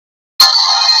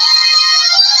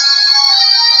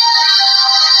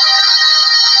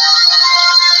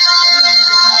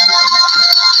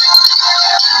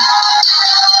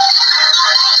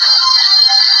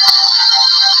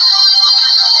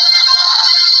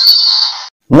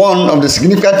One of the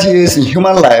significant years in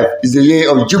human life is the year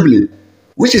of Jubilee,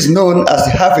 which is known as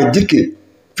half a decade,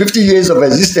 50 years of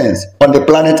existence on the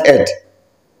planet Earth.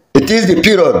 It is the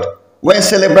period when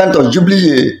celebrants of Jubilee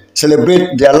year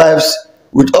celebrate their lives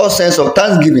with all sense of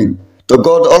thanksgiving to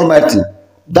God Almighty,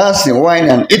 dancing, wine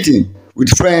and eating with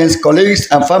friends, colleagues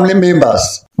and family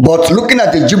members. But looking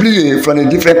at the Jubilee year from a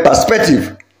different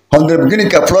perspective, Honorable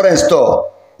Ginika Florence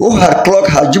Thor, who had clocked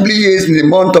her Jubilee years in the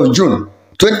month of June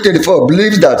 2024,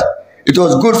 believes that it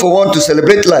was good for one to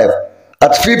celebrate life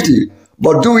at 50,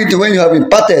 but do it when you have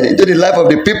imparted into the life of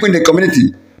the people in the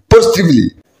community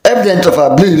positively. Evidence of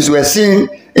her beliefs were seen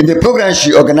in the program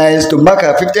she organized to mark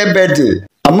her 50th birthday,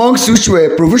 amongst which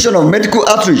were provision of medical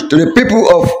outreach to the people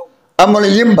of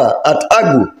Amolayimba at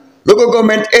Agu, local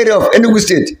government area of Enugu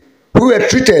State, who were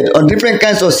treated on different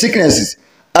kinds of sicknesses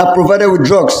and provided with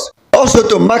drugs. Also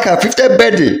to mark her 50th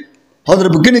birthday,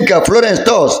 Honorable Ginika Florence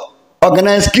Thor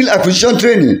organized skill acquisition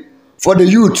training for the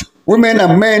youth, women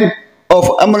and men of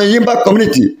Amolayimba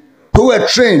community who were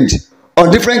trained on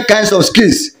different kinds of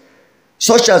skills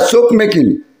such as soap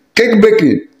making, cake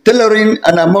baking, tailoring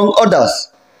and among others,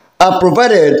 and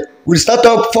provided with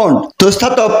startup fund to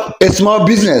start up a small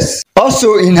business.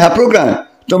 Also in her program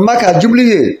to mark her Jubilee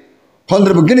year,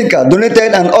 Honorable Ginika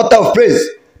donated an altar of praise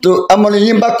to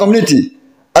Amolayimba community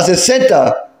as a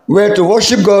center where to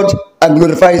worship God and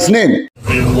glorify His name.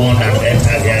 Everyone that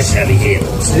enters there shall be healed.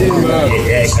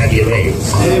 There shall be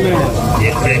raised.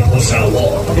 The cripple shall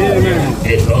walk.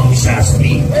 The dumb shall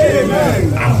speak.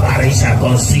 And barren shall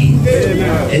conceive.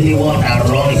 Anyone that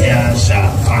runs here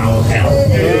shall find help.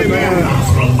 And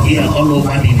from here all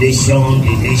over the nation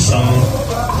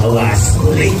was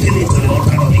linked to the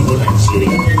altar of the whole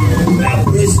Nigeria. Now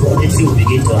praise God, the thing will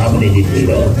begin to happen in the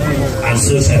period. And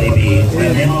so shall it be. In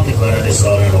the name of the Father, the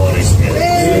Son, and the Holy Spirit.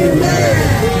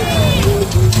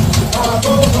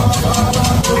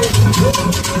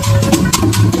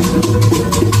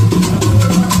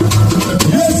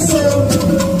 Yes, sir.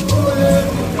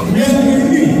 We are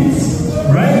in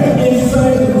right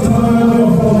inside the town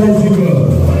of Almighty God.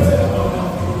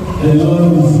 The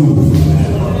Lord is good.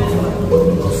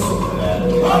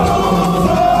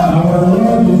 Our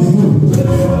Lord is good.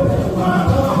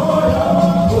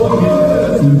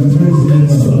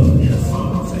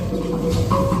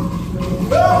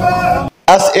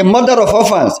 As a mother of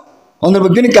orphans, Honorable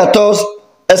Ginika Thor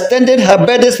extended her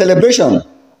birthday celebration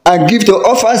and gift to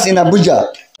orphans in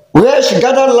Abuja, where she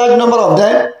gathered a large number of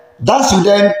them, danced with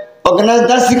them, organized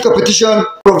dancing competition,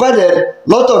 provided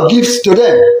lot of gifts to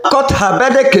them, cut her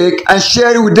birthday cake and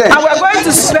shared it with them. And we're going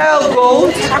to spell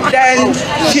gold, then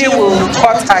she will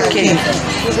cut her cake.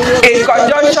 In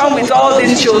conjunction with all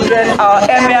the children, our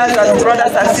emirs and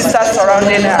brothers and sisters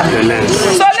surrounding her.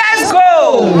 So let's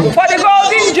go for the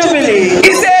Golden Jubilee.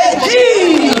 It's a G.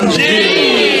 G.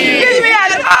 Give me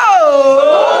an O.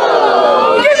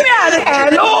 Give me an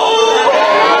L.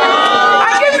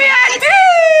 And give me a D.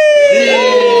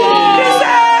 It's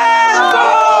a go.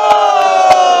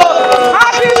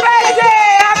 Happy birthday.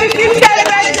 Happy 50th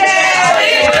birthday.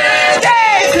 Happy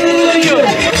birthday to you.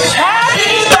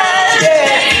 Happy birthday.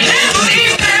 Happy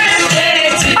birthday.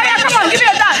 Oh yeah, come on, give me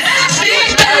a dance.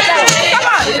 Come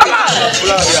on.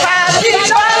 Happy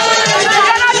birthday.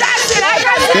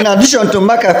 In addition to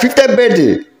mark her 50th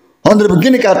birthday, Honorable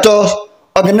Ginika Thor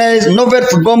organized novel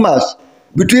football match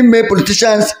between male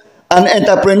politicians and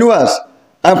entrepreneurs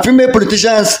and female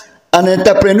politicians and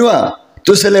entrepreneurs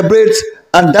to celebrate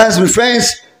and dance with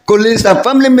friends, colleagues and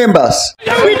family members. We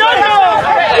don't know.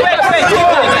 Wait.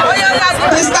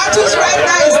 The status right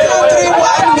now is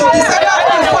 231. You decided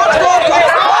on the fourth goal.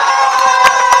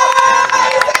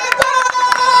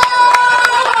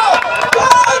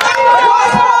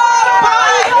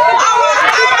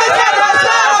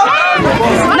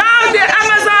 Now the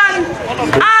Amazon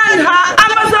and her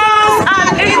Amazons and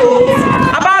Eagles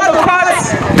about to cut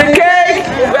the cake.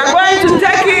 We are going to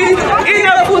take it in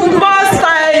a football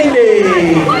style.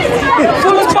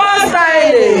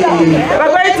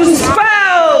 We're going to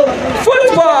spell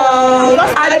football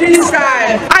at this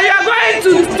time. And you are going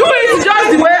to do it just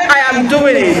the way I am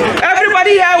doing it.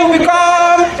 Everybody here will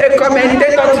become a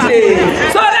commentator today.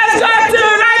 So let's go to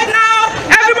right now.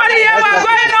 Everybody here, we are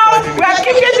going on. We are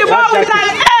kicking the ball with an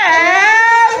F.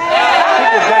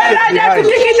 And then to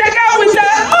kick it again with an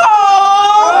O.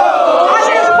 And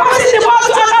then passing the ball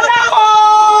to another O.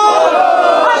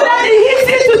 And then he hits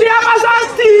it to the Amazon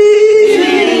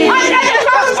team. And then it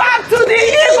comes back to the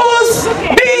Eagles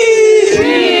B.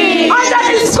 And then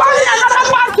he's scoring another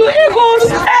pass to Eagles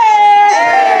A.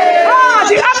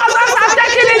 The Amazons are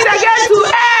taking it again to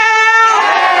A.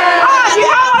 The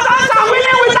Amazons are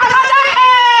winning with another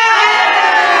A.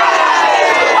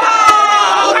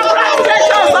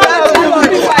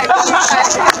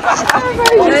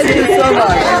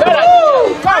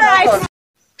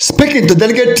 Speaking to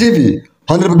Delegate TV,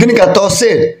 Honorable Ginika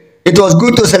said it was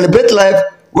good to celebrate life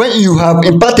when you have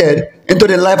imparted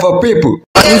into the life of people.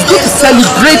 It's good to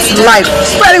celebrate life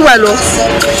very well.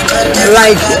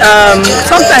 Like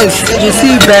sometimes you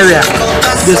see burial,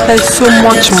 they spend so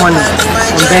much money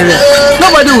on burial.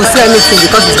 Nobody will say anything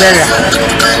because it's burial.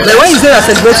 But when you say you're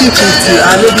celebrating 50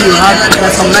 and maybe you have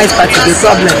some nice party, the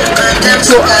problem.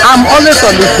 So I'm always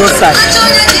on the good side.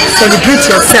 Celebrate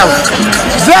yourself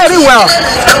very well.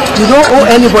 You don't owe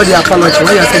anybody apology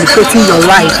when you're celebrating your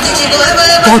life.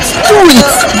 But do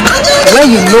it when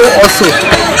you know also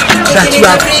that you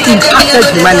have impacted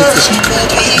humanity.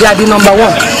 They are the number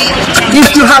one.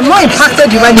 If you have not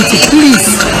impacted humanity, please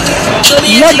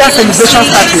let that celebration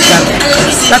start with them.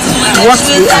 That is what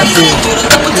we are doing.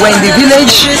 We're in the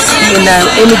village in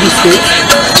Enugu State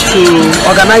to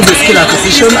organize a skill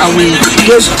acquisition, and we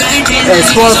gave a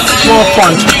small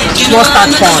fund, small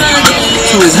start fund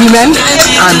to women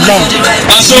and men.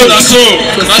 That's all.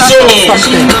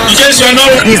 Something. In case you're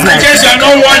not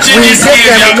watching We this give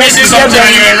game, them, you're missing something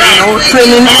and you're around.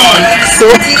 training on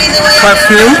soap,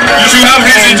 perfume. You should have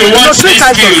reason to watch three this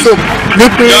types of game. soap,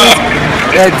 liquid,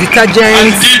 And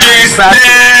detergents, DJs,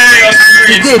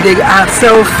 Today they are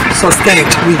self-sustained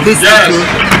with this little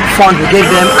fund we gave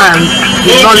them and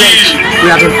the knowledge we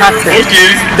have impacted.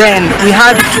 Then we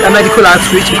had a medical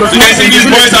outreach because these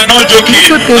boys are not joking.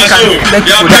 Little things can make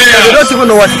people that they don't even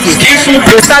know what it is.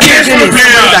 They start thinking it's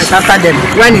something that's after them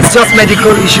when it's just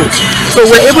medical issues. So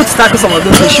we're able to tackle some of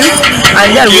those issues,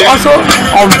 and then we also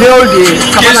unveiled the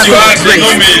tabernacle of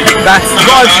grace that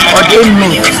God ordained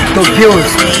me to build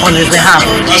on his behalf.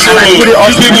 And I put it all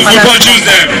to my father.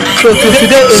 So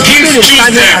today is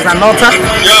standing as an altar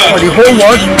for the whole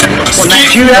world, for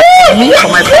Nigeria, for me,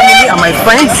 for my family and my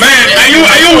friends. Man, are you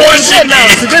watching now?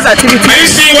 Today's activity, Are you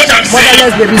seeing what I'm saying?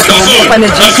 motherless babies from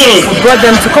orphanages, we brought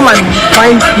them to come and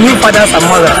find new fathers and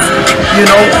mothers. You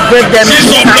know, bring them to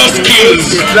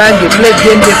they drank, they played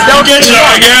games, they felt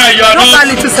not that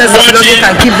little sense of belonging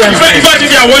can keep them going.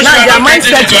 Now their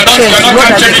mindset change, know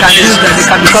that they can use them, they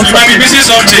can become something,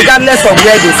 regardless of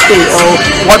where they stay or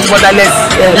what motherless.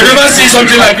 You never see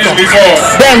something like this before.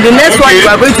 Then the next one, we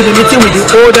are going to be meeting with the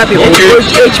older people, the old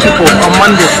age people on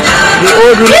Monday. The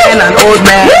old women and old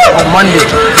men on Monday.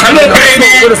 Hello, baby.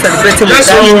 We're going to celebrate with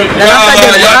them. Then after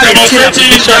that, we have a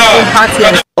children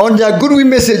party. On their goodwill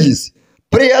messages,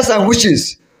 prayers and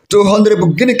wishes to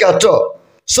Honorable Ginika,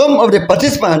 some of the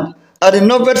participants at the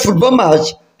Novet football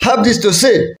match have this to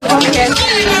say.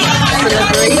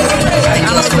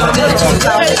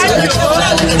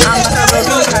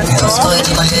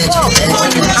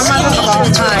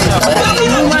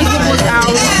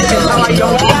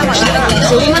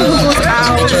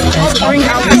 Bring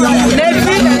out the young ladies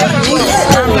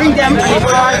and bring them and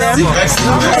empower them,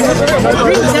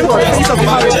 bring them to a place of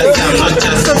politics.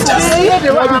 So today,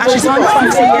 as she's only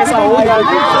 50 years old, we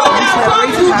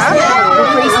celebrate her. We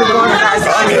praise the God that she's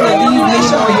going to live many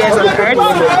more years on earth.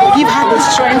 Give her the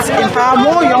strength to empower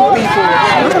more young people.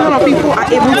 Not a lot of people are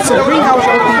able to bring out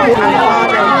young people and empower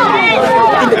them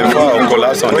in the community.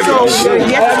 So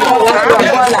yes,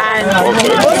 and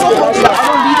also hope that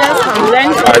other leaders can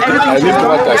learn from everything she's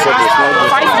done in the past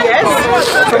 5 years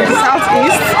from the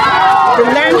southeast. They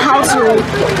learn how to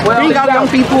bring out young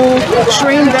people,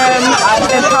 train them,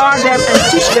 empower them, and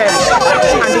teach them,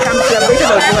 and they can be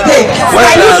celebrated as well.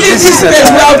 Can you please this place?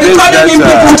 We are calling in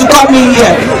people to come in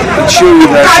here. Can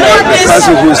you please?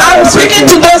 I'm speaking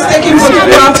to those taking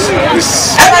photographs.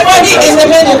 Everybody in the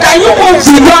menu, can you move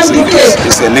beyond the cake?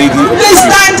 Please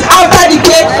stand after the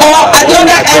cake or at the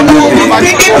other end. We will be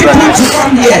bringing people to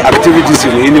come here. Activities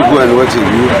in Enugu and what you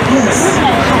do.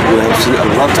 We have seen a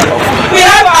lot of. We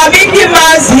have our Mickey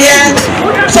Mouse here,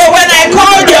 so when I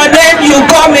call your name, you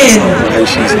come in. And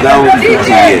she's now 50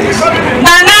 years.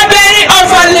 Nana Berry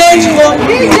Orphanage Home.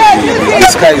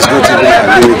 This guy is not even a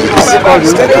lady.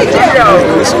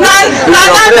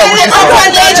 Nana Berry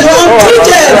Orphanage Home.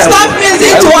 Teachers, stop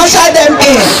music to usher them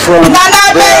in.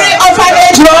 Nana Berry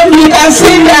Orphanage Home, you can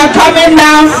see they are coming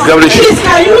now. Please,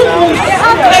 can you move?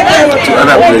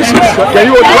 Other places. Can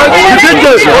you hold on.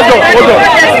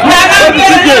 Nana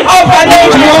Berry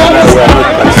Orphanage Home.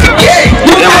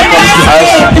 You can see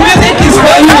the music is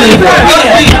for you.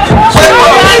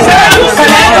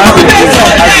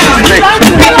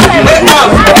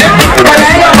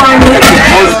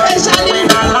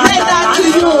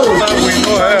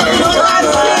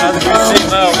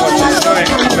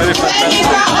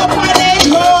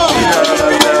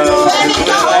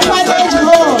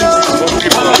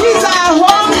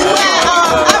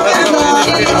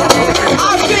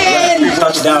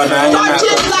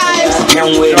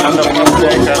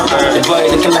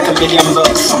 like $1 billion.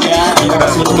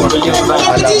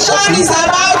 Competition is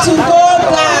about to go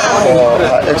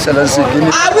down. Excellency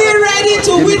Ginika. Are we ready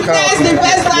to witness the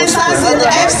best dancers in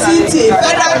FCT,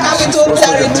 Federal Capital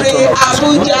Territory,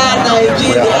 Abuja,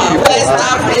 Nigeria, West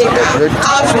Africa,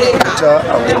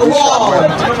 the world?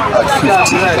 At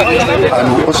 50. And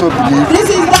we also believe This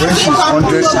is when she's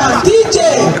 100, DJ.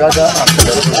 gather after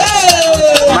that.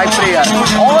 My prayer,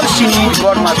 all she needs,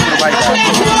 God must provide her.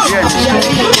 Yes,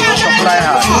 supply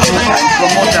her and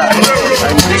promote her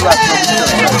and bring her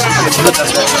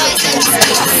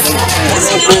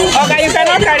Okay, you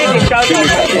cannot carry the crowd.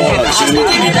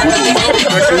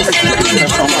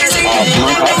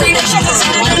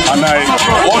 And I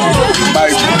want my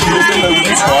little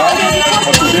wish for her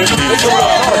for today is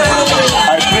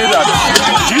I pray that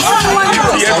this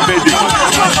 50th birthday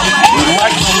will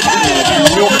mark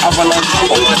new avalanche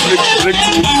of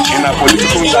breakthrough in our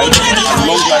political life and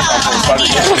long life and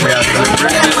prosperity. We are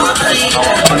celebrating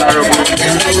our honorable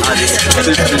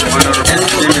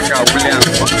Honorable Ginika Williams.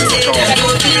 So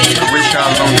we wish her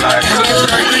long life,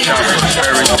 we wish her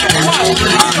prosperity, we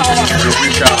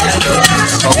wish her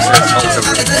success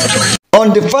ultimately. On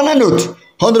the final note,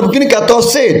 Honorable Ginika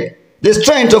said the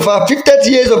strength of our 50th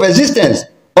years of existence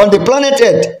on the planet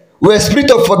Earth were a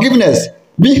spirit of forgiveness,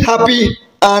 be happy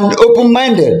and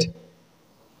open-minded.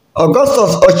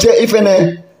 Augustus Oche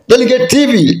Ifene, Delegate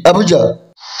TV, Abuja.